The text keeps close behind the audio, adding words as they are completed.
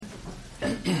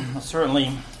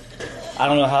Certainly, I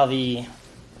don't know how the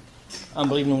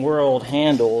unbelieving world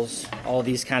handles all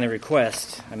these kind of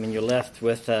requests. I mean, you're left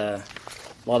with a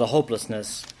lot of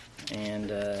hopelessness,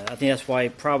 and I think that's why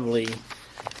probably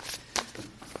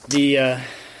the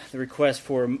request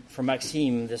for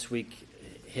Maxime this week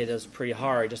hit us pretty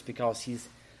hard, just because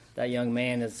that young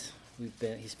man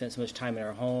he spent so much time in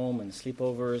our home and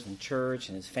sleepovers and church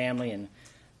and his family and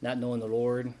not knowing the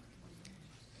Lord.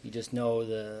 You just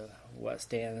know what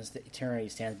eternity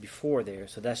stands before there.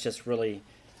 So that's just really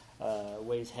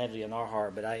weighs heavily on our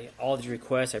heart. But all these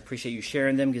requests, I appreciate you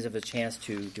sharing them. Gives us a chance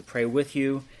to pray with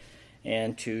you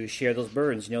and to share those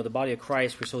burdens. You know, the body of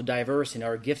Christ, we're so diverse in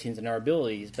our giftings and our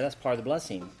abilities, but that's part of the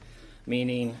blessing.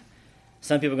 Meaning,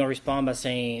 some people are going to respond by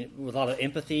saying, with a lot of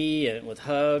empathy and with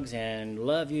hugs and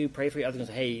love you, pray for you. Others are going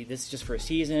to say, hey, this is just for a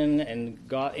season, and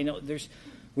God,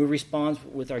 we respond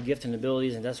with our gifts and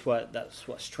abilities, and that's what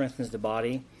strengthens the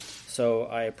body. So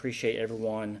I appreciate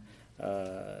everyone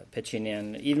pitching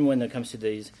in, even when it comes to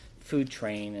these food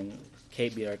train, and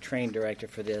Kate be our train director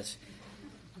for this.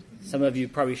 Some of you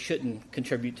probably shouldn't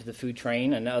contribute to the food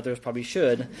train, and others probably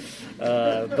should.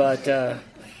 But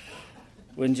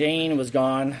when Jane was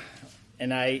gone,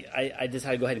 and I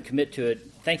decided to go ahead and commit to it.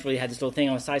 Thankfully, I had this little thing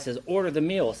on the side that says, order the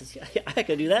meal. I said, yeah, I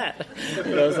could do that.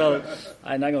 So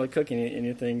I'm not going to cook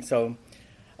anything. So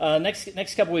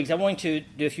next couple weeks, I'm going to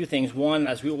do a few things. One,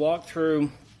 as we walk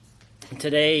through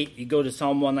today, you go to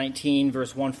Psalm 119,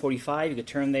 verse 145. You could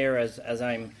turn there as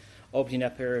I'm opening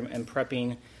up here and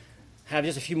prepping. Have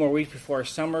just a few more weeks before our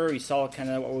summer. You saw kind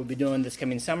of what we'll be doing this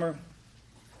coming summer.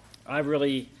 I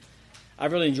really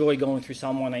enjoyed going through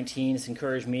Psalm 119. It's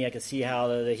encouraged me. I could see how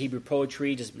the Hebrew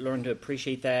poetry, just learn to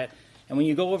appreciate that. And when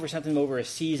you go over something over a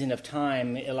season of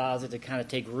time, it allows it to kind of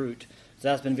take root. So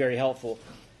that's been very helpful.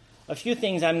 A few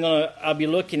things I'll be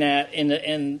looking at in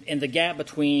the gap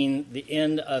between the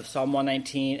end of Psalm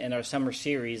 119 and our summer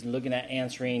series, and looking at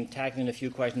tackling a few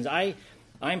questions.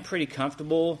 I'm pretty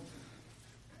comfortable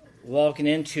walking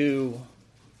into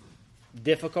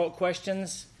difficult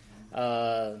questions.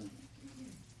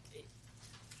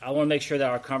 I want to make sure that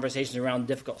our conversations around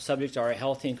difficult subjects are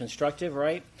healthy and constructive,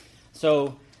 right?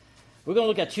 So we're going to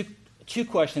look at two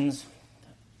questions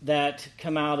that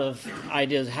come out of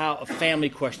ideas, family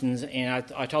questions, and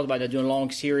I talked about doing a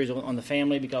long series on the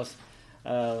family because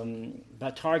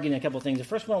about targeting a couple of things. The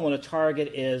first one I want to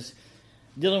target is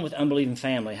dealing with unbelieving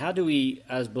family. How do we,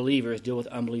 as believers, deal with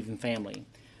unbelieving family?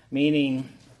 Meaning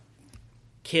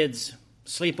kids'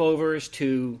 sleepovers,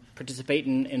 to participate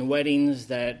in weddings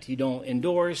that you don't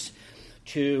endorse,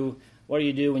 to what do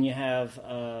you do when you have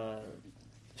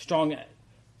strong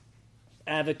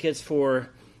advocates for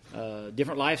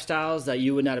different lifestyles that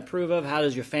you would not approve of? How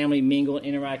does your family mingle and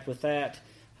interact with that?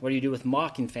 What do you do with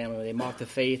mocking family when they mock the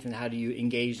faith, and how do you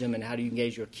engage them, and how do you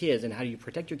engage your kids, and how do you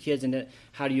protect your kids, and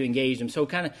how do you engage them? So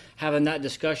kind of having that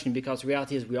discussion, because the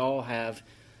reality is we all have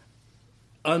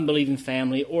unbelieving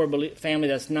family, or family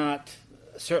that's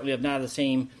certainly have not the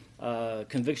same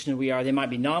conviction as we are. They might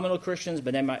be nominal Christians,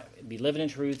 but they might be living in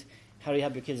truth. How do you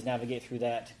help your kids navigate through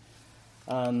that?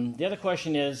 The other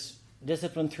question is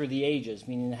discipline through the ages,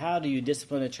 meaning how do you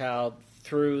discipline a child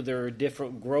through their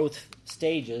different growth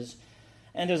stages?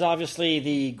 And there's obviously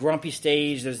the grumpy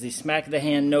stage, there's the smack of the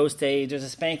hand no stage, there's a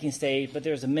spanking stage, but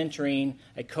there's a mentoring,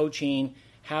 a coaching.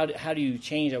 How do you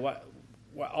change it? What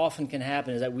often can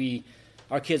happen is that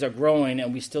our kids are growing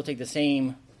and we still take the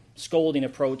same scolding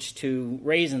approach to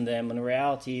raising them. In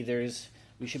reality,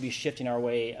 we should be shifting our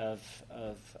way of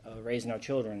raising our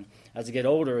children. As they get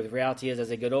older, the reality is, as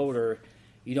they get older,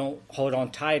 you don't hold on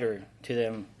tighter to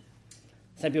them.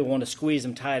 Some people want to squeeze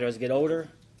them tighter as they get older.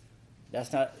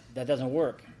 That doesn't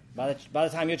work. By the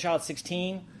time your child's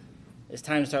 16, it's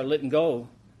time to start letting go.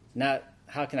 Not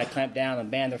how can I clamp down and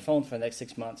ban their phone for the next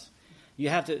 6 months. You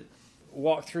have to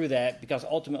walk through that, because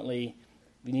ultimately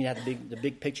we need to have the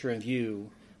big picture in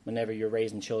view whenever you're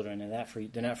raising children, and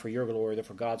they're not for your glory, they're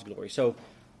for God's glory. So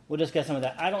we'll discuss some of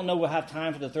that. I don't know we'll have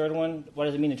time for the third one. What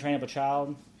does it mean to train up a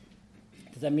child?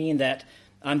 Does that mean that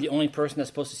I'm the only person that's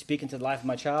supposed to speak into the life of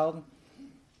my child?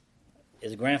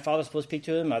 Is a grandfather supposed to speak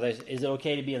to him? Is it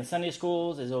okay to be in Sunday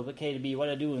schools? Is it okay to be, what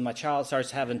do I do when my child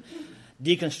starts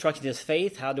deconstructing his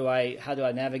faith? How do I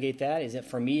navigate that? Is it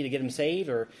for me to get him saved?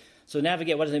 So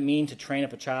navigate, what does it mean to train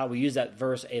up a child? We use that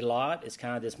verse a lot. It's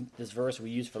kind of this verse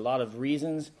we use for a lot of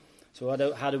reasons.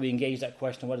 So how do we engage that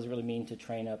question? What does it really mean to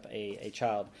train up a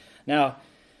child? Now,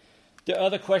 there are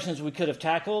other questions we could have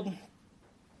tackled.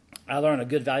 I learned a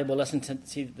good, valuable lesson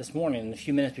this morning. In a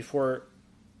few minutes before,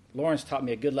 Lawrence taught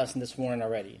me a good lesson this morning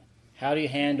already. How do you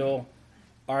handle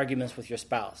arguments with your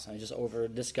spouse and just over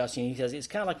discussing. He says it's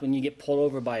kind of like when you get pulled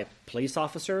over by a police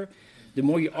officer. The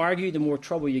more you argue, the more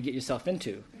trouble you get yourself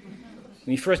into.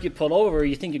 When you first get pulled over,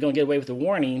 you think you're going to get away with a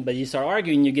warning, but you start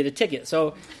arguing, you get a ticket.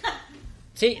 So,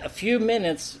 see, a few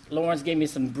minutes, Lawrence gave me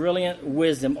some brilliant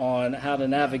wisdom on how to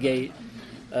navigate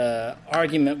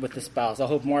argument with the spouse. I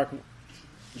hope Mark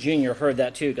Jr. heard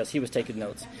that too, because he was taking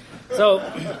notes. So,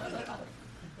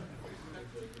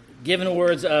 given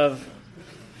words of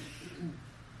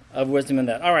wisdom in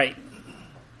that. All right.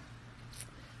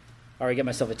 I already got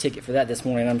myself a ticket for that this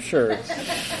morning, I'm sure. All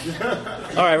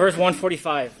right, verse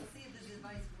 145. See if the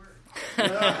device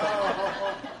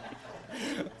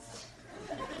works.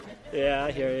 Yeah,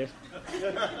 I hear you.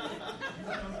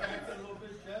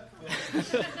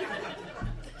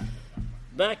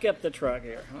 Back up the truck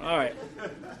here. All right.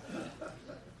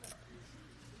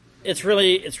 It's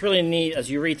really neat as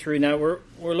you read through. Now we're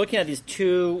looking at these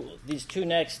two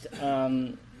next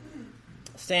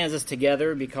stanzas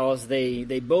together because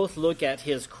they both look at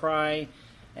his cry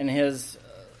and his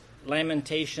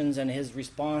lamentations and his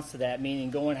response to that,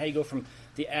 meaning how you go from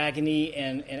the agony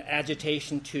and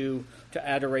agitation to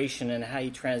adoration and how he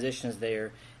transitions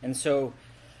there. And so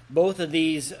both of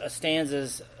these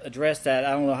stanzas address that.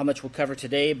 I don't know how much we'll cover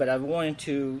today, but I wanted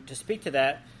to speak to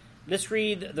that. Let's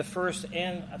read the first,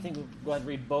 and I think we'll go ahead and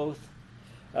read both.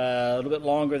 A little bit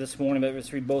longer this morning, but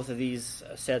let's read both of these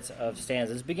sets of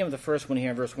stanzas. Let's begin with the first one here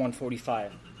in verse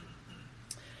 145. It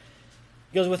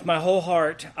goes, with my whole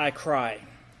heart I cry.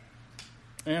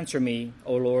 Answer me,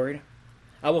 O Lord.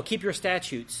 I will keep your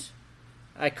statutes.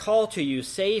 I call to you,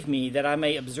 save me, that I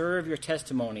may observe your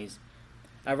testimonies.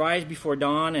 I rise before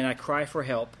dawn and I cry for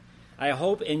help. I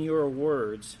hope in your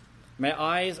words. My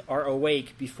eyes are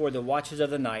awake before the watches of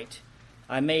the night.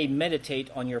 I may meditate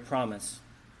on your promise.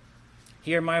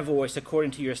 Hear my voice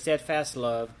according to your steadfast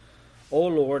love. O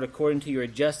Lord, according to your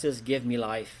justice, give me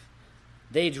life.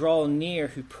 They draw near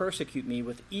who persecute me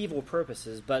with evil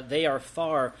purposes, but they are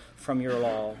far from your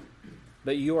law.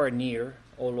 But you are near,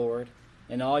 O Lord,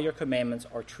 and all your commandments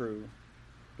are true.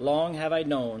 Long have I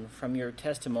known from your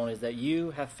testimonies that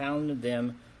you have founded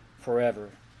them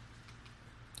forever.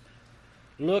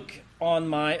 Look on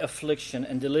my affliction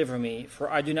and deliver me, for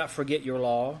I do not forget your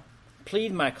law.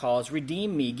 Plead my cause,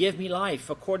 redeem me, give me life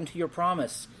according to your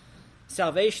promise.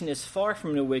 Salvation is far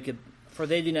from the wicked, for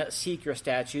they do not seek your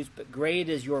statutes, but great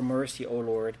is your mercy, O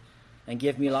Lord, and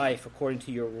give me life according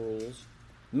to your rules.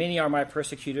 Many are my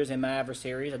persecutors and my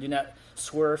adversaries. I do not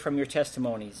swerve from your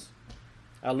testimonies.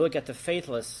 I look at the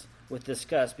faithless with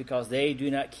disgust, because they do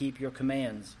not keep your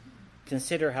commands.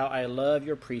 Consider how I love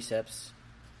your precepts.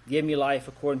 Give me life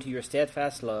according to your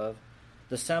steadfast love.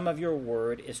 The sum of your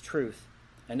word is truth,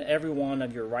 and every one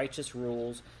of your righteous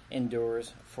rules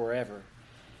endures forever.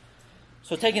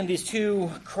 So taking these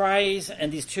two cries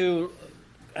and these two,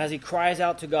 as he cries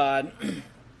out to God,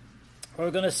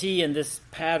 we're going to see in this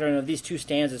pattern of these two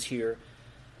stanzas here,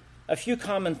 a few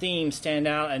common themes stand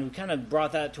out, and we kind of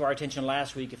brought that to our attention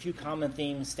last week. A few common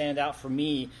themes stand out for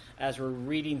me as we're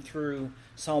reading through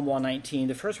Psalm 119.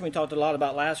 The first one we talked a lot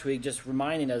about last week, just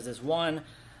reminding us, is one,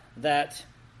 that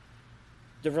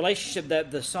the relationship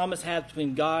that the psalmist has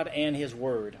between God and his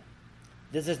word.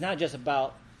 This is not just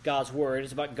about God's word.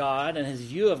 It's about God and his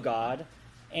view of God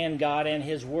and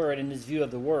his word and his view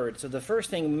of the word. So the first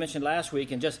thing we mentioned last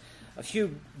week, and just a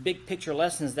few big picture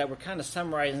lessons that we're kind of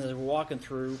summarizing as we're walking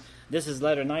through. This is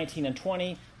letter 19 and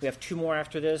 20. We have two more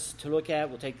after this to look at.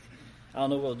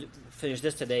 We'll finish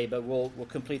this today, but we'll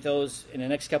complete those in the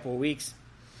next couple of weeks.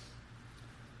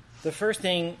 The first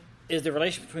thing is the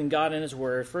relationship between God and his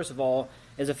word. First of all,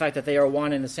 is the fact that they are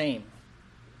one and the same.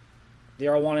 They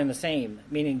are one and the same,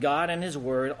 meaning God and his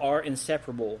word are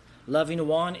inseparable. Loving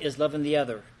one is loving the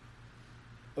other.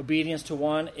 Obedience to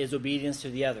one is obedience to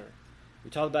the other. We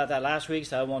talked about that last week,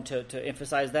 so I want to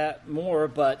emphasize that more,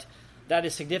 but that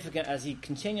is significant as he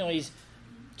continues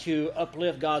to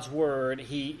uplift God's word.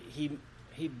 He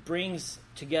brings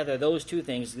together those two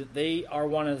things. They are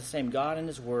one and the same. God and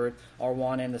his word are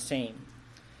one and the same.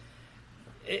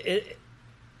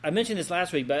 I mentioned this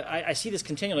last week, but I see this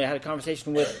continually. I had a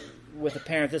conversation with a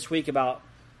parent this week about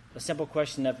a simple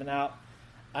question of, now,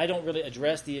 I don't really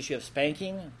address the issue of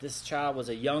spanking. This child was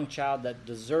a young child that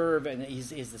deserved, and he's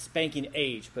the spanking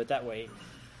age, put it that way.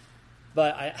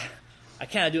 But I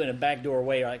kind of do it in a backdoor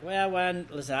way. Like,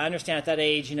 listen, I understand at that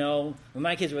age, when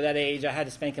my kids were that age, I had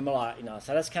to spank them a lot,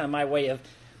 So that's kind of my way of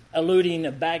alluding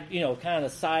a back, kind of a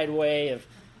side way of,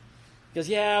 because,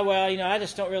 I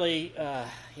just don't really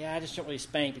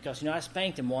spank because, I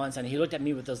spanked him once, and he looked at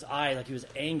me with those eyes like he was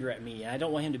angry at me. And I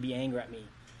don't want him to be angry at me.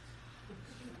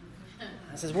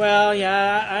 I says,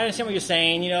 I understand what you're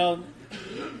saying,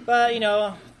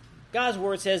 but, God's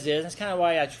word says this. That's kind of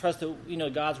why I trust,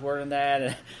 God's word in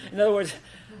that. In other words,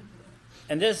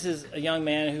 and this is a young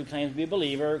man who claims to be a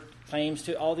believer, claims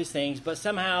to all these things, but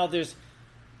somehow this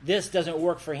doesn't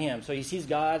work for him. So he sees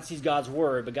God's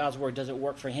word, but God's word doesn't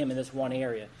work for him in this one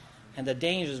area. And the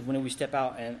danger is when we step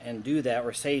out and do that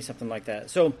or say something like that.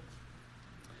 So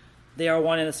they are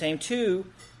one and the same. Two,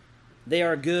 they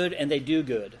are good and they do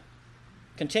good.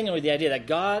 Continually the idea that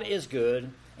God is good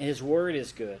and his word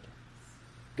is good.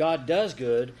 God does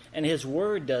good and his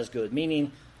word does good,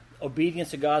 meaning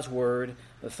obedience to God's word,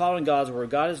 following God's word.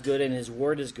 God is good and his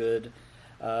word is good.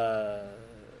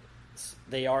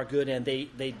 They are good and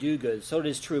they do good. So it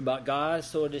is true about God,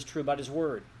 so it is true about his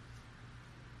word.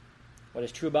 What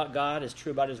is true about God is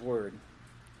true about his word.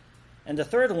 And the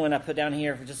third one I put down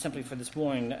here just simply for this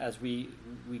morning as we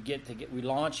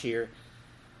launch here,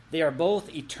 they are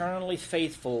both eternally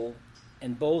faithful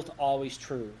and both always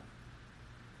true.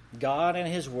 God and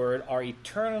his word are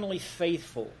eternally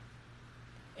faithful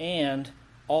and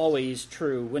always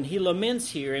true. When he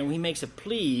laments here and when he makes a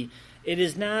plea, it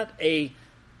is not a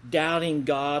doubting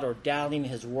God or doubting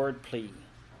his word plea.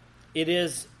 It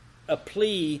is a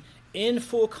plea in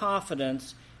full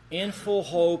confidence, in full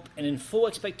hope, and in full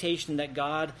expectation that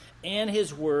God and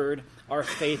his word are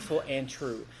faithful and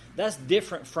true. That's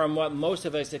different from what most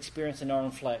of us experience in our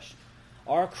own flesh.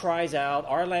 Our cries out,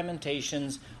 our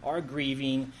lamentations, our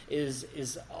grieving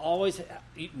is always,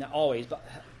 not always, but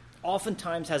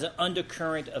oftentimes has an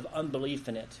undercurrent of unbelief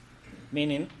in it.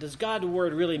 Meaning, does God's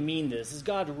word really mean this? Is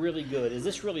God really good? Is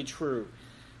this really true?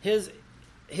 His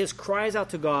cries out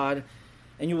to God,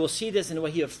 and you will see this in the way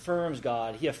he affirms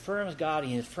God. He affirms God,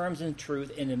 he affirms in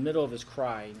truth in the middle of his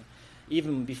crying,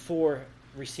 even before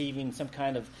receiving some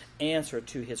kind of answer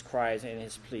to his cries and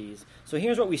his pleas. So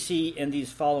here's what we see in these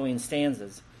following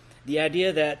stanzas. The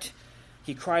idea that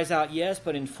he cries out, yes,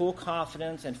 but in full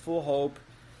confidence and full hope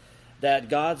that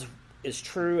God's is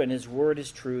true and his word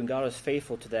is true and God is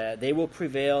faithful to that. They will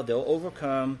prevail, they'll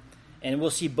overcome, and we'll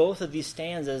see both of these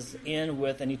stanzas end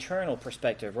with an eternal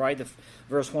perspective, right?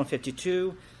 Verse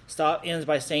 152 ends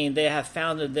by saying, they have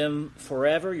founded them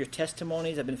forever. Your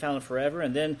testimonies have been founded forever.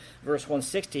 And then verse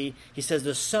 160, he says,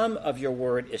 the sum of your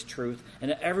word is truth,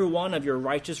 and every one of your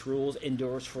righteous rules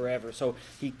endures forever. So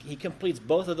he completes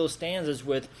both of those stanzas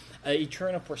with an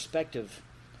eternal perspective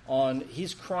on,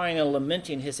 he's crying and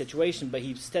lamenting his situation, but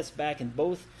he steps back in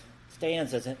both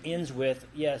stanzas and ends with,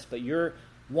 yes, but your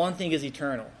one thing is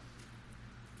eternal.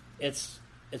 It's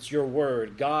your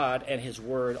word. God and his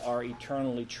word are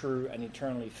eternally true and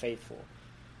eternally faithful.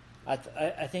 I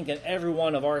think in every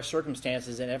one of our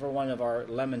circumstances and every one of our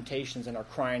lamentations and our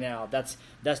crying out, that's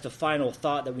the final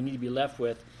thought that we need to be left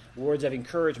with, words of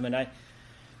encouragement.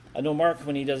 I know Mark,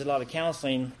 when he does a lot of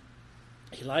counseling,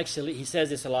 he says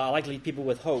this a lot, I like to leave people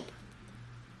with hope.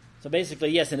 So basically,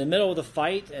 yes, in the middle of the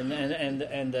fight and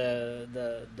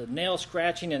the nail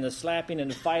scratching and the slapping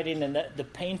and the fighting and the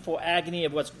painful agony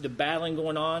of what's the battling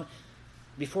going on,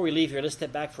 before we leave here, let's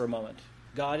step back for a moment.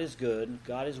 God is good.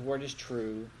 God's word is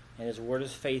true, and his word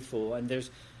is faithful. And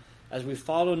as we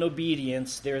follow in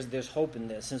obedience, there's hope in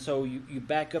this. And so you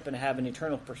back up and have an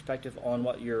eternal perspective on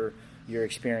what you're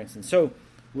experiencing. So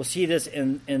we'll see this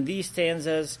in these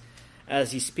stanzas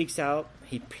as he speaks out.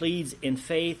 He pleads in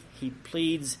faith. He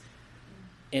pleads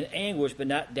in anguish, but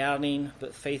not doubting,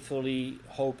 but faithfully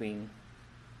hoping.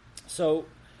 So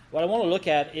what I want to look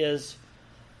at is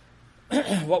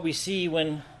what we see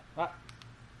when...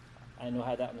 I know I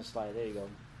had that on the slide. There you go.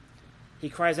 He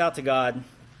cries out to God,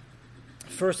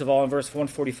 first of all, in verse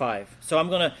 145. So I'm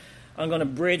going to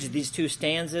bridge these two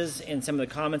stanzas in some of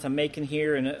the comments I'm making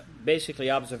here, and basically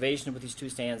observation with these two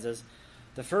stanzas.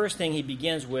 The first thing he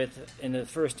begins with in the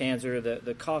first stanza,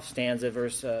 the Qoph stanza,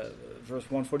 verse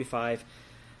 145,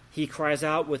 he cries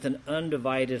out with an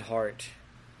undivided heart,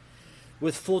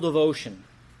 with full devotion,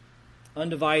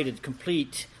 undivided,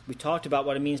 complete. We talked about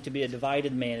what it means to be a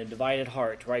divided man, a divided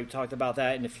heart, right? We talked about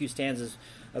that in a few stanzas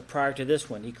prior to this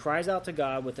one. He cries out to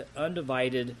God with an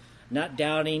undivided, not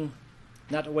doubting,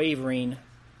 not wavering.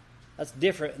 That's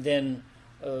different than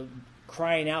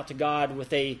crying out to God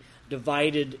with a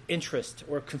divided interest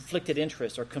or conflicted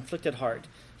interest or conflicted heart.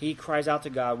 He cries out to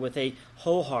God with a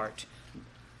whole heart,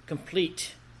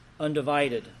 complete,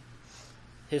 undivided.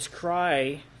 His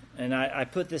cry, and I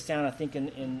put this down, I think,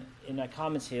 in my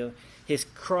comments here, his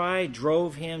cry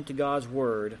drove him to God's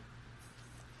word,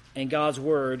 and God's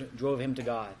word drove him to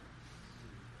God.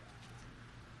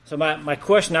 So my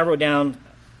question I wrote down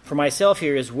for myself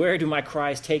here is, where do my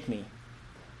cries take me?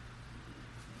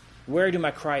 Where do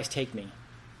my cries take me?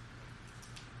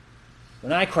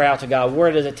 When I cry out to God,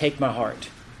 where does it take my heart?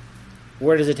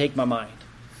 Where does it take my mind?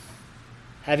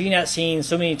 Have you not seen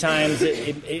so many times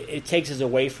it takes us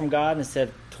away from God instead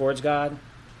of towards God?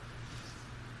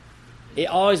 It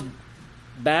always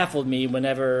baffled me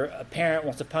whenever a parent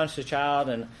wants to punish a child,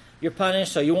 and you're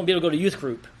punished, so you won't be able to go to youth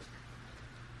group.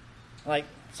 Like,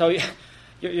 so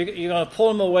you're going to pull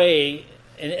him away,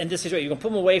 in this situation, you're going to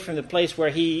pull him away from the place where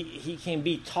he can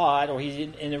be taught, or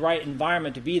he's in the right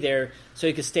environment to be there, so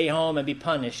he can stay home and be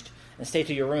punished and stay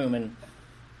to your room, and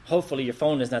hopefully your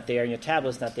phone is not there, and your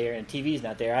tablet's not there, and TV's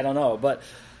not there. I don't know. But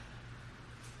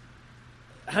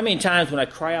how many times when I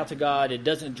cry out to God, it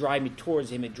doesn't drive me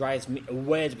towards Him, it drives me a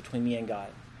wedge between me and God.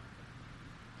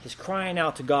 His crying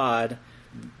out to God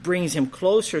brings him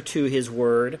closer to His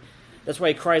Word. That's why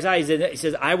he cries out. He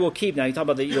says, I will keep. Now, you talk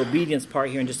about the obedience part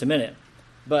here in just a minute.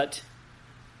 But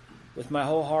with my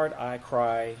whole heart, I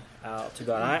cry out to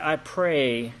God. I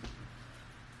pray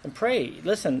and pray.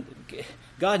 Listen,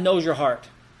 God knows your heart.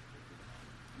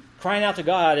 Crying out to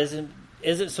God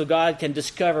isn't so God can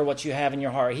discover what you have in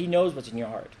your heart. He knows what's in your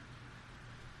heart.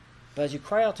 But as you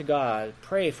cry out to God,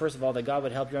 pray, first of all, that God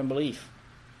would help your unbelief.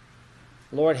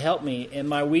 Lord, help me in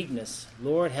my weakness.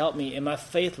 Lord, help me in my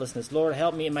faithlessness. Lord,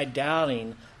 help me in my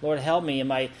doubting. Lord, help me in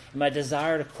my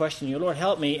desire to question you. Lord,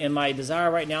 help me in my desire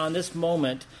right now in this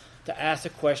moment to ask the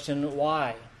question,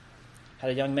 why?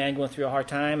 Had a young man going through a hard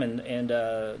time, and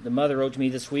the mother wrote to me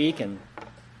this week, and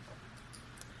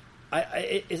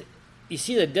you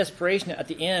see the desperation at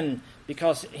the end,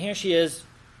 because here she is.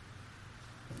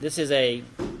 This is a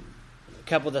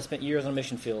couple that spent years on a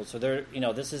mission field, so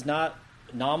this is not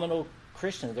nominal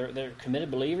Christians. They're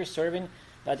committed believers serving.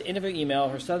 At the end of her email,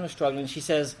 her son was struggling. She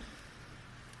says,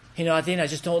 I think I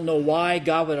just don't know why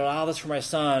God would allow this for my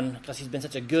son, because he's been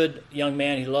such a good young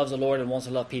man. He loves the Lord and wants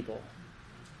to love people.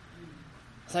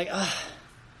 It's like,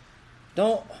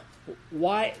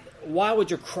 why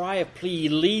would your cry of plea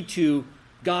lead to,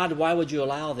 God, why would you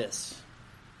allow this?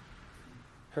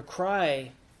 Her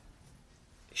cry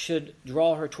should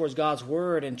draw her towards God's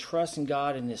Word and trust in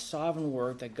God and His sovereign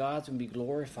work, that God's going to be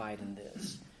glorified in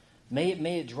this.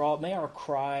 May our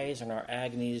cries and our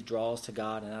agonies draw us to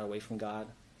God and not away from God.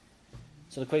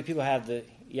 So the way people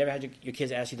you ever had your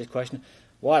kids ask you this question?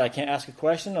 What, I can't ask a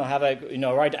question? Or have a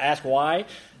right to ask why?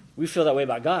 We feel that way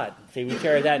about God. See, we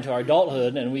carry that into our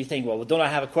adulthood, and we think, well, don't I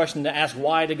have a question to ask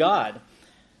why to God?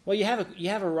 Well, you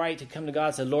have a right to come to God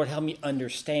and say, Lord, help me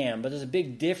understand. But there's a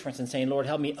big difference in saying, Lord,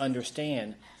 help me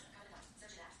understand.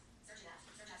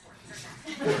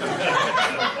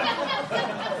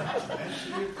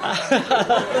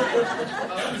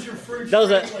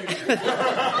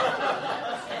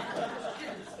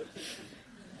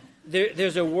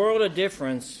 There's a world of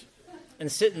difference in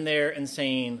sitting there and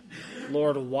saying,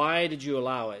 Lord, why did you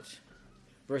allow it?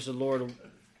 Versus, Lord,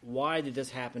 why did this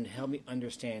happen? Help me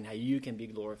understand how you can be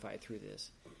glorified through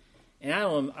this. And I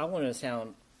want to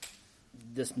sound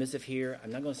dismissive here.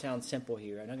 I'm not going to sound simple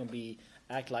here. I'm not going to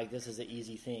act like this is an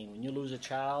easy thing. When you lose a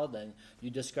child and you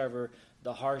discover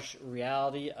the harsh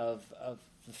reality of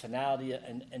the finality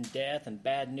and death and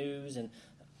bad news, and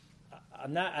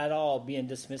I'm not at all being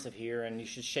dismissive here, and you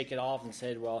should shake it off and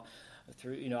say, well,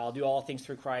 I'll do all things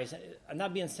through Christ. I'm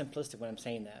not being simplistic when I'm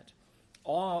saying that.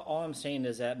 All I'm saying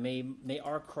is that may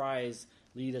our cries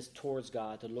lead us towards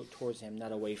God, to look towards Him,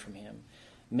 not away from Him.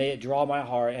 May it draw my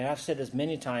heart. And I've said this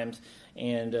many times,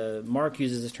 and Mark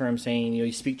uses this term saying,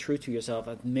 you speak truth to yourself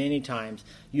many times.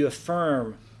 You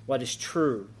affirm what is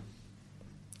true,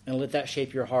 and let that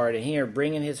shape your heart. And here,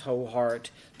 bringing his whole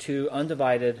heart to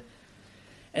undivided.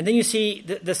 And then you see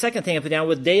the second thing I put down,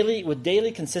 with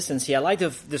daily consistency. I like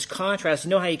this contrast. You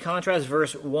know how he contrasts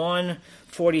verse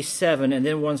 147 and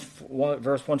then verse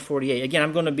 148. Again,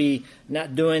 I'm going to be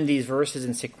not doing these verses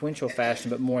in sequential fashion,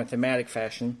 but more in thematic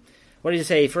fashion. What does he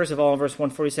say? First of all, in verse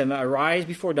 147, I rise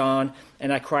before dawn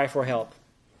and I cry for help.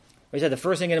 He said the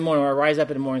first thing in the morning, I rise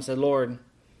up in the morning and say, Lord,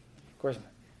 of course,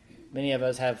 many of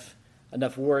us have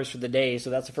enough worries for the day, so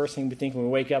that's the first thing we think when we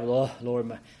wake up. Oh,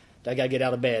 Lord, I got to get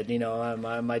out of bed.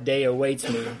 My day awaits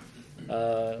me.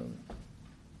 And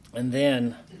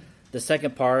then the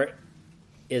second part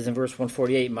is in verse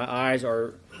 148. My eyes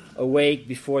are awake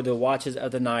before the watches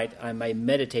of the night. I may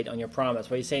meditate on your promise.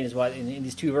 What he's saying is what in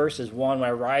these two verses. One, when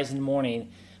I rise in the morning,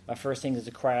 my first thing is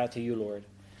to cry out to you, Lord.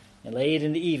 And late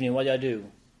in the evening, what do?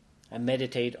 I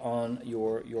meditate on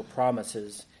your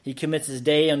promises. He commits his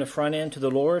day on the front end to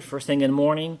the Lord, first thing in the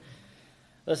morning.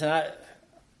 Listen,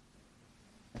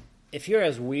 if you're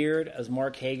as weird as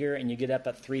Mark Hager and you get up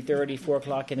at 3:30, 4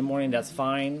 o'clock in the morning, that's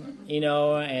fine,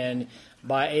 and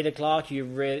by 8 o'clock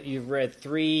you've read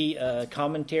 3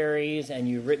 commentaries and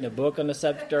you've written a book on the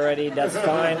subject already, that's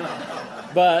fine.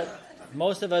 But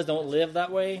most of us don't live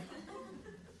that way.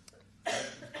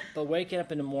 But waking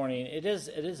up in the morning, it is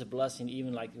a blessing,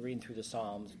 even like reading through the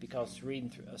Psalms, because reading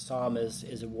through a psalm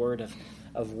is a word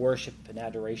of worship and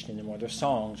adoration in the morning. They're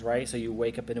songs, right? So you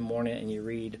wake up in the morning and you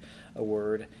read a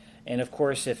word. And of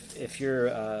course, if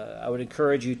you're, I would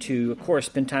encourage you to, of course,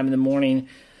 spend time in the morning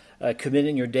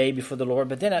committing your day before the Lord.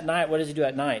 But then at night, what does he do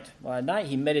at night? Well, at night,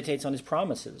 he meditates on his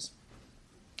promises.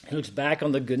 He looks back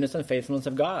on the goodness and faithfulness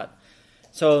of God.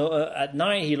 So at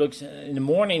night, in the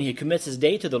morning, he commits his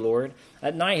day to the Lord.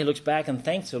 At night, he looks back and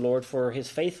thanks the Lord for his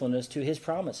faithfulness to his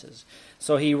promises.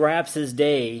 So he wraps his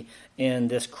day in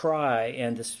this cry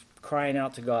and this crying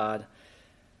out to God.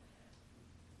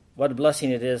 What a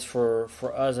blessing it is for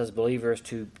us as believers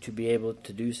to be able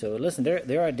to do so. Listen,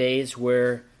 there are days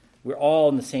where we're all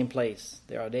in the same place.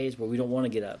 There are days where we don't want to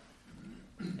get up.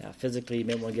 Physically, you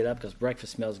may want to get up because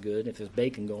breakfast smells good, if there's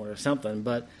bacon going or something,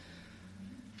 but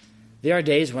there are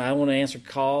days when I want to answer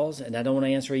calls and I don't want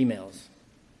to answer emails.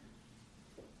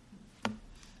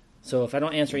 So if I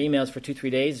don't answer emails for 2-3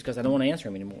 days, it's because I don't want to answer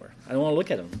them anymore. I don't want to look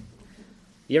at them.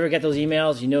 You ever get those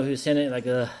emails, you know who sent it, like,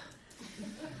 don't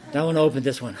want to open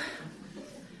this one.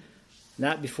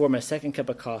 Not before my second cup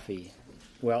of coffee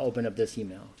will I open up this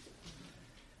email.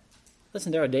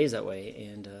 Listen, there are days that way,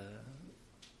 and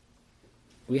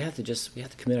we have to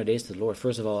commit our days to the Lord.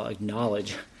 First of all,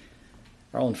 acknowledge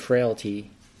our own frailty.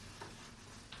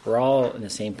 We're all in the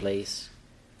same place.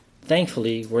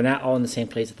 Thankfully, we're not all in the same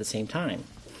place at the same time.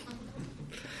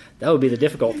 That would be the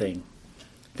difficult thing.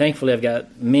 Thankfully, I've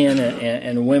got men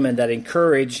and women that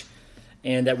encourage,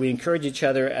 and that we encourage each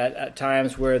other at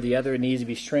times where the other needs to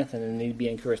be strengthened and need to be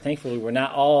encouraged. Thankfully, we're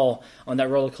not all on that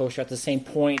roller coaster at the same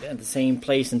point, at the same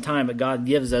place and time, but God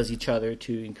gives us each other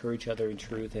to encourage each other in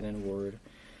truth and in word.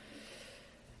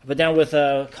 But down with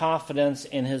confidence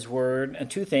in his word, and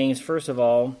two things. First of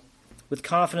all, with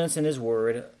confidence in his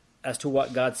word as to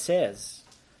what God says.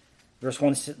 Verse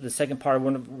 1, the second part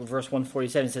of verse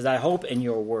 147 says, I hope in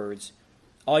your words.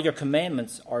 All your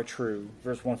commandments are true.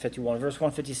 Verse 151. Verse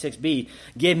 156b,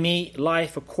 give me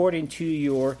life according to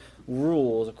your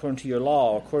rules, according to your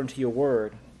law, according to your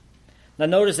word. Now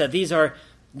notice that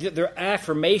they're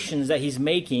affirmations that he's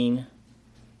making,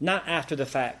 not after the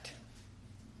fact.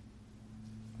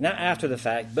 Not after the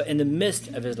fact, but in the midst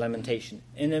of his lamentation,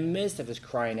 in the midst of his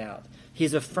crying out.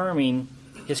 He's affirming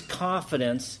his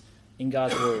confidence in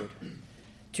God's word.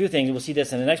 Two things, we'll see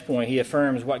this in the next point. He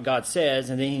affirms what God says,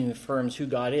 and then he affirms who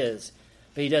God is.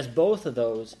 But he does both of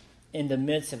those in the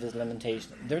midst of his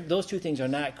lamentation. Those two things are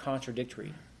not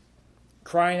contradictory.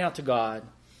 Crying out to God,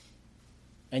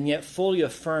 and yet fully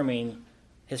affirming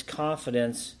his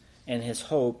confidence and his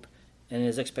hope and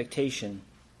his expectation.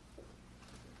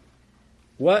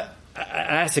 I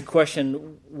asked the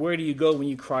question, where do you go when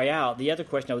you cry out? The other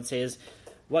question I would say is,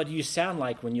 what do you sound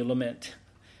like when you lament?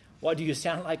 What do you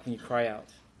sound like when you cry out?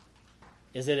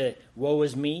 Is it a woe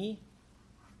is me?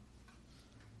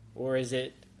 Or is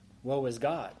it woe is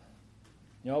God?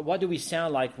 What do we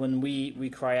sound like when we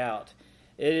cry out?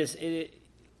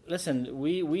 Listen,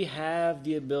 we have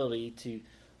the ability to,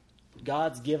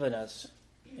 God's given us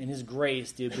in his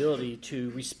grace the ability to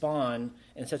respond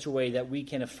in such a way that we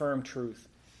can affirm truth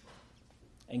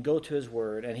and go to his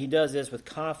word. And he does this with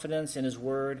confidence in his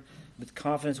word, with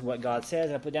confidence in what God says.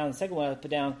 And I put down the second one, I put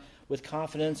down with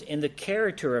confidence in the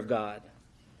character of God.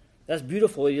 That's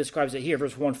beautiful. He describes it here,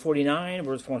 verse 149,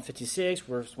 verse 156,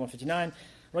 verse 159.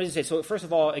 What does he say? So first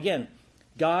of all, again,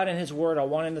 God and his word are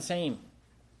one and the same.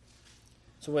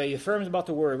 So when he affirms about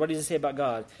the word, what does he say about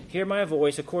God? Hear my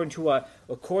voice according to what?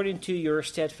 According to your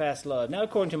steadfast love. Not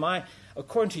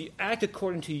act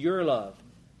according to your love.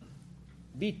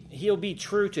 He'll be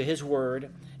true to his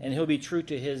word, and he'll be true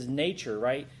to his nature,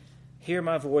 right? Hear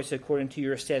my voice according to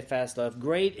your steadfast love.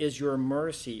 Great is your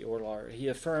mercy, O Lord. He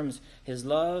affirms his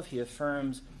love. He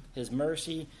affirms his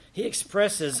mercy. He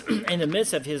expresses, in the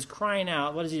midst of his crying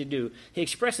out, what does he do? He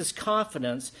expresses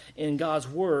confidence in God's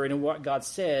word and what God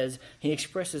says. He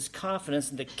expresses confidence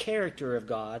in the character of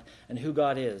God and who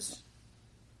God is.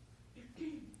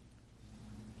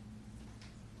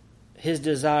 His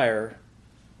desire,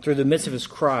 through the midst of his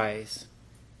cries,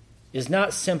 is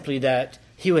not simply that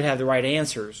he would have the right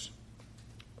answers,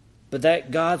 but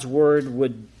that God's word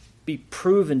would be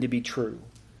proven to be true,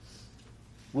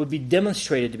 would be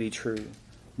demonstrated to be true,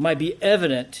 might be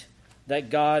evident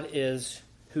that God is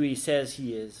who he says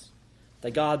he is,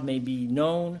 that God may be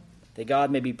known, that God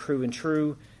may be proven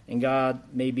true, and God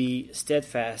may be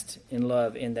steadfast in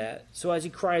love in that. So as he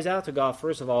cries out to God,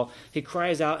 first of all, he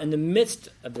cries out in the midst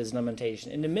of his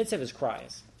lamentation, in the midst of his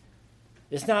cries.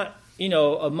 It's not,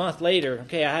 a month later,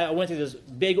 okay, I went through this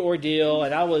big ordeal,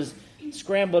 and I was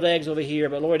scrambled eggs over here,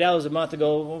 but Lord, that was a month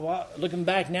ago. Well, looking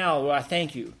back now, I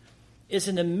thank you. It's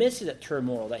in the midst of that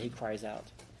turmoil that he cries out.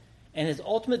 And his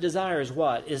ultimate desire is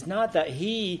what? Is not that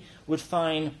he would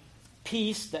find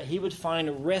peace, that he would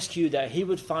find rescue, that he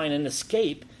would find an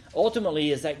escape.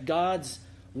 Ultimately is that God's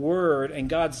word and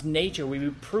God's nature will be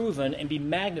proven and be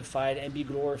magnified and be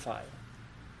glorified.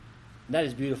 And that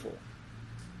is beautiful.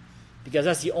 Because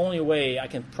that's the only way I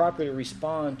can properly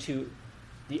respond to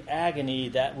the agony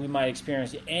that we might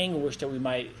experience, the anguish that we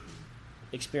might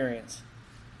experience.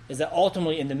 Is that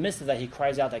ultimately in the midst of that he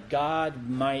cries out that God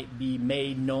might be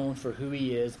made known for who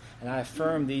he is, and I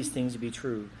affirm these things to be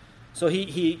true. So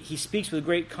he speaks with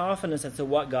great confidence as to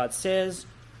what God says,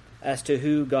 as to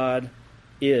who God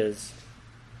is.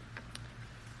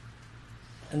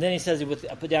 And then he says, he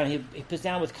puts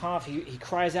down with confidence, he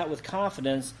cries out with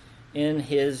confidence in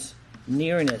his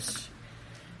nearness.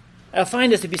 I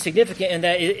find this to be significant in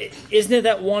that, isn't it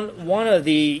that one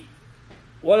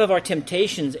of our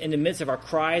temptations in the midst of our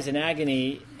cries and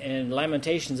agony and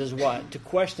lamentations is what? To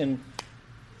question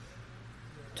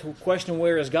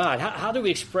where is God? How do we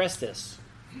express this?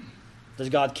 Does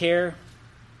God care?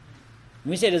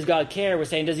 When we say does God care, we're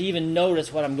saying does he even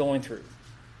notice what I'm going through?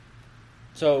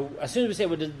 So as soon as we say,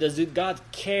 well, does God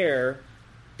care,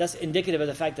 that's indicative of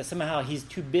the fact that somehow he's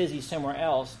too busy somewhere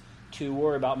else to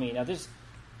worry about me. Now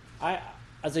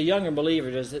as a younger believer,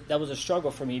 that was a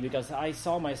struggle for me because I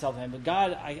saw myself, but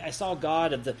God, I saw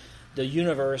God of the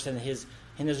universe and his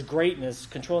greatness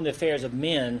controlling the affairs of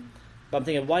men. But I'm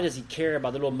thinking, why does he care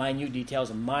about the little minute details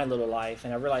of my little life?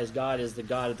 And I realized God is the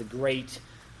God of the great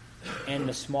and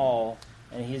the small,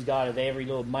 and he's God of every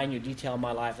little minute detail of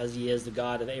my life, as he is the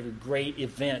God of every great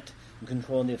event and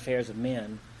controlling the affairs of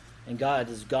men. And God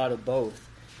is God of both.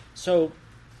 So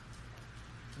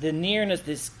the nearness,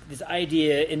 this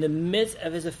idea in the midst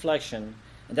of his affliction,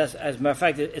 and that's, as a matter of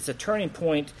fact, it's a turning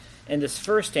point in this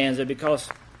first stanza because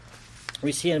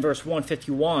we see in verse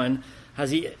 151,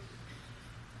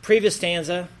 previous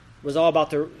stanza was all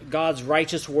about God's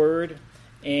righteous word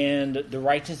and the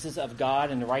righteousness of God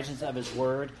and the righteousness of his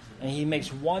word, and he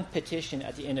makes one petition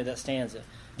at the end of that stanza.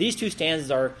 These two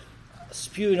stanzas are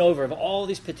spewing over of all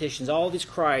these petitions, all these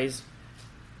cries,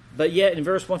 but yet in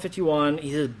verse 151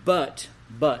 he says, But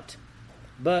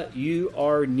you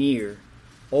are near,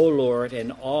 O Lord,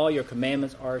 and all your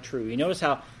commandments are true. You notice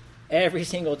how every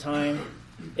single time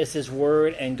it's his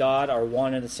word and God are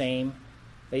one and the same.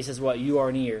 But he says, what? You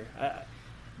are near.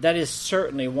 That is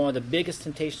certainly one of the biggest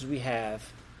temptations we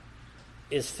have,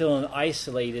 is feeling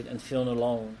isolated and feeling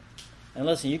alone. And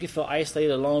listen, you can feel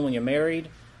isolated alone when you're married,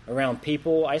 around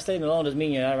people. Isolated alone doesn't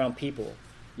mean you're not around people.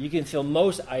 You can feel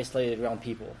most isolated around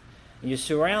people. And you're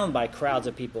surrounded by crowds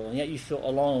of people, and yet you feel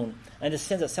alone. And the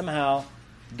sense that somehow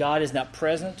God is not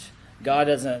present, God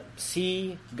doesn't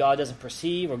see, God doesn't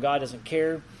perceive, or God doesn't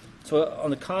care. So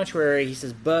on the contrary, he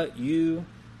says, but you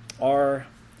are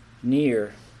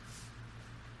near.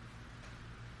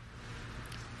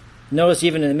 Notice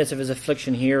even in the midst of his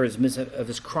affliction here, in the midst of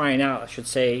his crying out, I should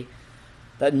say,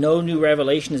 that no new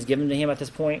revelation is given to him at this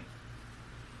point.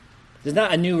 There's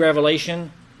not a new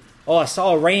revelation. Oh, I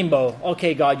saw a rainbow.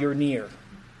 Okay, God, you're near.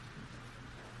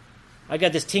 I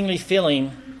got this tingly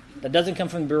feeling that doesn't come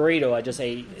from the burrito I just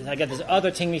ate. I got this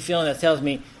other tingly feeling that tells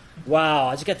me, wow,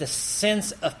 I just got this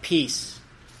sense of peace.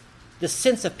 This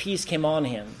sense of peace came on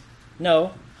him.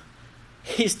 No,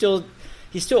 he still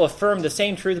affirmed the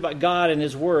same truth about God and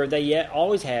his word that he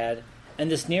always had,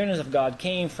 and this nearness of God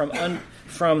came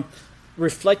from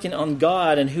reflecting on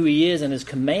God and who he is and his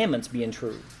commandments being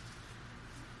true.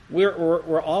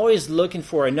 We're always looking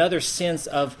for another sense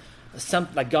of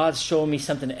something, like God's showing me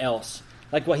something else.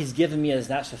 Like what he's given me is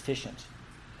not sufficient.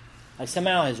 Like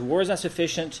somehow his word is not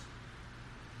sufficient,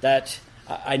 that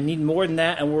I need more than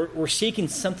that, and we're seeking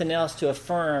something else to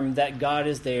affirm that God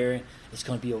is there, it's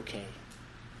going to be okay.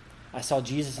 I saw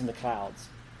Jesus in the clouds.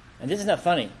 And this is not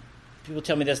funny. People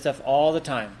tell me this stuff all the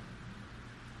time.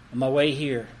 On my way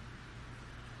here,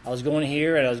 I was going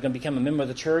here and I was going to become a member of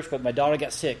the church, but my daughter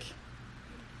got sick.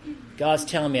 God's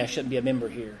telling me I shouldn't be a member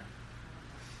here.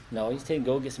 No, he's saying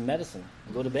go get some medicine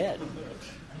and go to bed.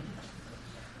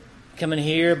 Coming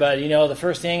here, but the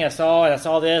first thing I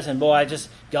saw this, and boy,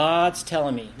 God's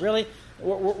telling me. Really?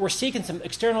 We're seeking some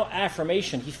external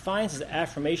affirmation. He finds his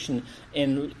affirmation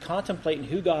in contemplating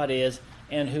who God is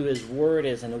and who his word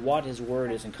is and what his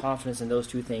word is, and confidence in those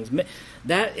two things.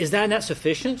 Is that not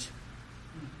sufficient?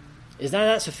 Is that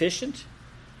not sufficient?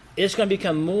 It's going to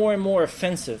become more and more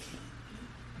offensive.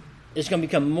 It's going to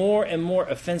become more and more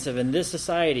offensive in this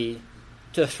society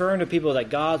to affirm to people that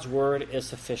God's word is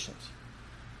sufficient.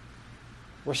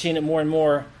 We're seeing it more and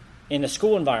more in the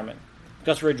school environment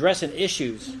because we're addressing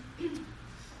issues.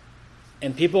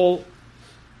 And people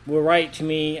will write to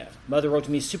me, mother wrote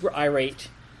to me, super irate.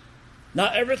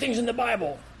 Not everything's in the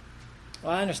Bible.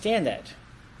 Well, I understand that.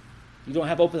 You don't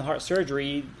have open heart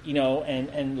surgery,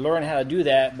 and learn how to do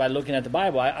that by looking at the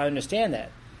Bible. I understand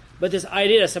that. But this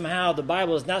idea that somehow the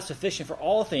Bible is not sufficient for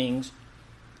all things.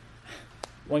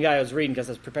 One guy I was reading, because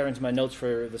I was preparing my notes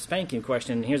for the spanking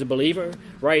question. Here's a believer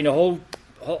writing a whole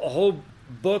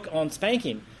book on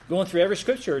spanking, going through every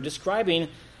scripture, describing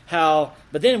how,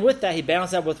 but then with that he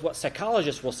balanced that with what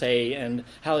psychologists will say and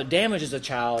how it damages a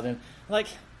child. And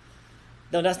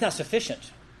no, that's not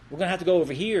sufficient. We're going to have to go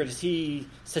over here to see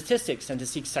statistics and to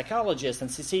see psychologists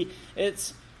and to see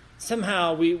it's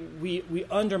somehow we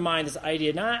undermine this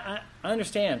idea. Now, I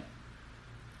understand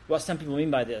what some people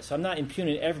mean by this. So I'm not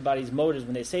impugning everybody's motives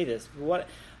when they say this. What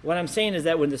I'm saying is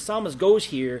that when the psalmist goes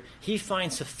here, he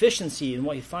finds sufficiency in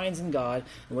what he finds in God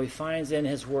and what he finds in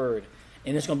his word.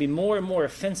 And it's going to be more and more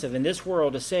offensive in this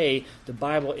world to say the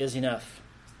Bible is enough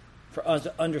for us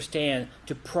to understand,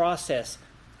 to process,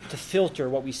 to filter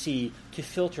what we see, to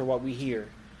filter what we hear.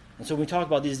 And so when we talk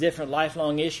about these different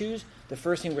lifelong issues, the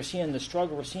first thing we're seeing, the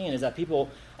struggle we're seeing, is that people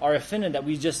are offended that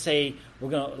we just say we're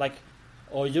just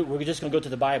going to go to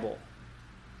the Bible.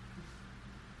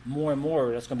 More and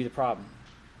more, that's going to be the problem.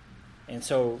 And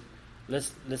so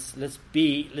let's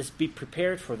be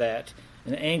prepared for that.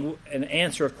 An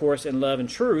answer, of course, in love and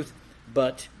truth,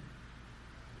 but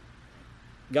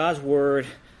God's word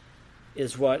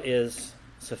is what is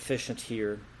sufficient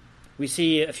here. We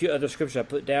see a few other scriptures I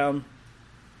put down.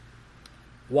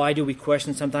 Why do we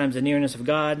question sometimes the nearness of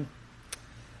God?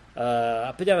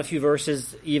 I put down a few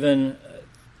verses, even,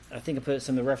 I think I put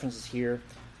some of the references here.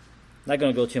 Not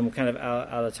going to go to them, we're kind of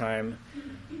out of time.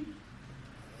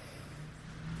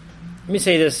 Let me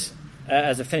say this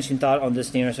as a finishing thought on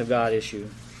this nearness of God issue.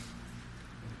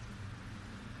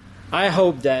 I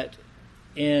hope that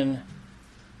in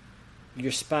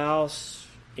your spouse,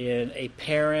 in a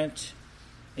parent,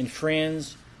 in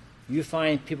friends, you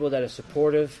find people that are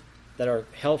supportive, that are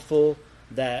helpful,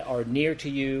 that are near to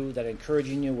you, that are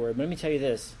encouraging your word. But let me tell you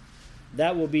this,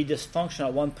 that will be dysfunctional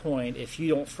at one point if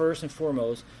you don't first and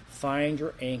foremost find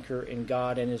your anchor in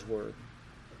God and his word.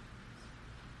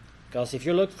 Because if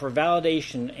you're looking for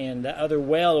validation and that other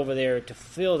well over there to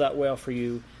fill that well for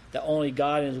you, that only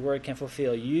God and his word can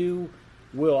fulfill, you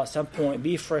will at some point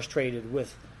be frustrated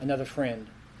with another friend.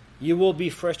 You will be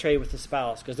frustrated with the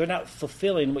spouse because they're not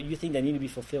fulfilling what you think they need to be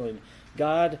fulfilling.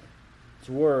 God's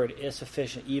word is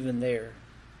sufficient even there.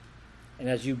 And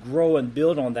as you grow and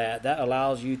build on that, that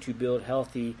allows you to build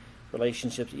healthy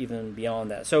relationships even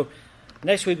beyond that. So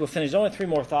next week we'll finish. There's only 3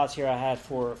 more thoughts here I had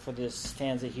for this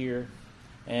stanza here.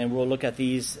 And we'll look at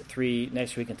these 3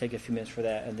 next week and take a few minutes for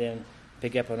that. And then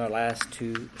pick up on our last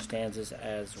 2 stanzas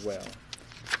as well.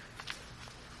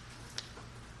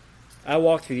 I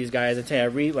walk through these guys and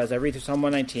tell you, as I read through Psalm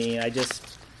 119,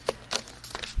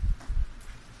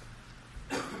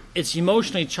 it's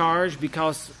emotionally charged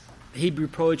because Hebrew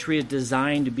poetry is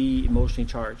designed to be emotionally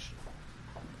charged.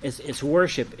 It's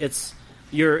worship. It's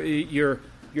remember,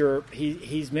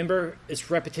 it's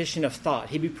repetition of thought.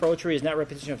 Hebrew poetry is not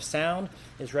repetition of sound,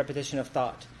 it's repetition of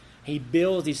thought. He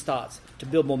builds these thoughts to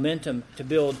build momentum, to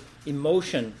build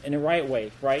emotion in the right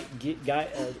way, right?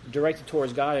 Directed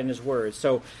towards God and his word.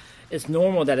 So it's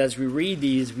normal that as we read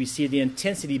these, we see the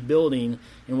intensity building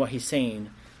in what he's saying.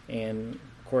 And,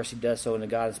 of course, he does so in a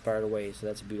God-inspired way. So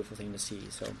that's a beautiful thing to see.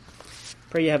 So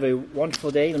pray you have a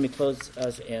wonderful day. Let me close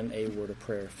us in a word of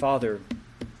prayer. Father,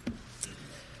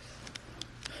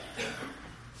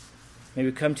 may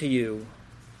we come to you.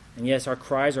 And yes, our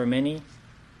cries are many.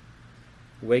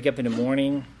 We wake up in the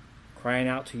morning crying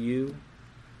out to you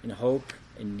in hope,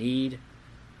 in need.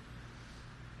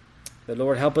 But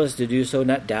Lord, help us to do so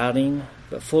not doubting,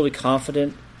 but fully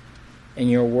confident in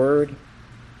your word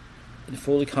and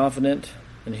fully confident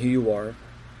in who you are.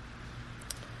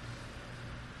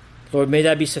 Lord, may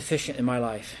that be sufficient in my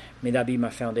life. May that be my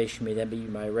foundation. May that be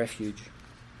my refuge.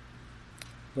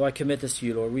 Lord, I commit this to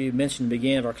you, Lord. We mentioned at the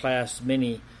beginning of our class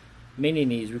many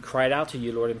needs. We cried out to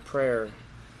you, Lord, in prayer.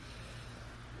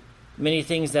 Many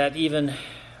things that even,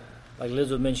 like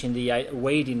Elizabeth mentioned, the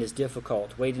waiting is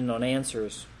difficult, waiting on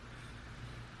answers.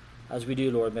 As we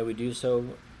do, Lord, may we do so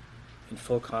in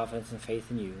full confidence and faith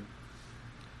in you.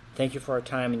 Thank you for our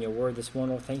time in your word this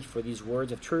morning. Thank you for these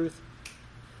words of truth.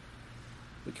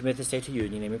 We commit this day to you.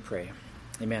 In your name we pray.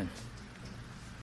 Amen.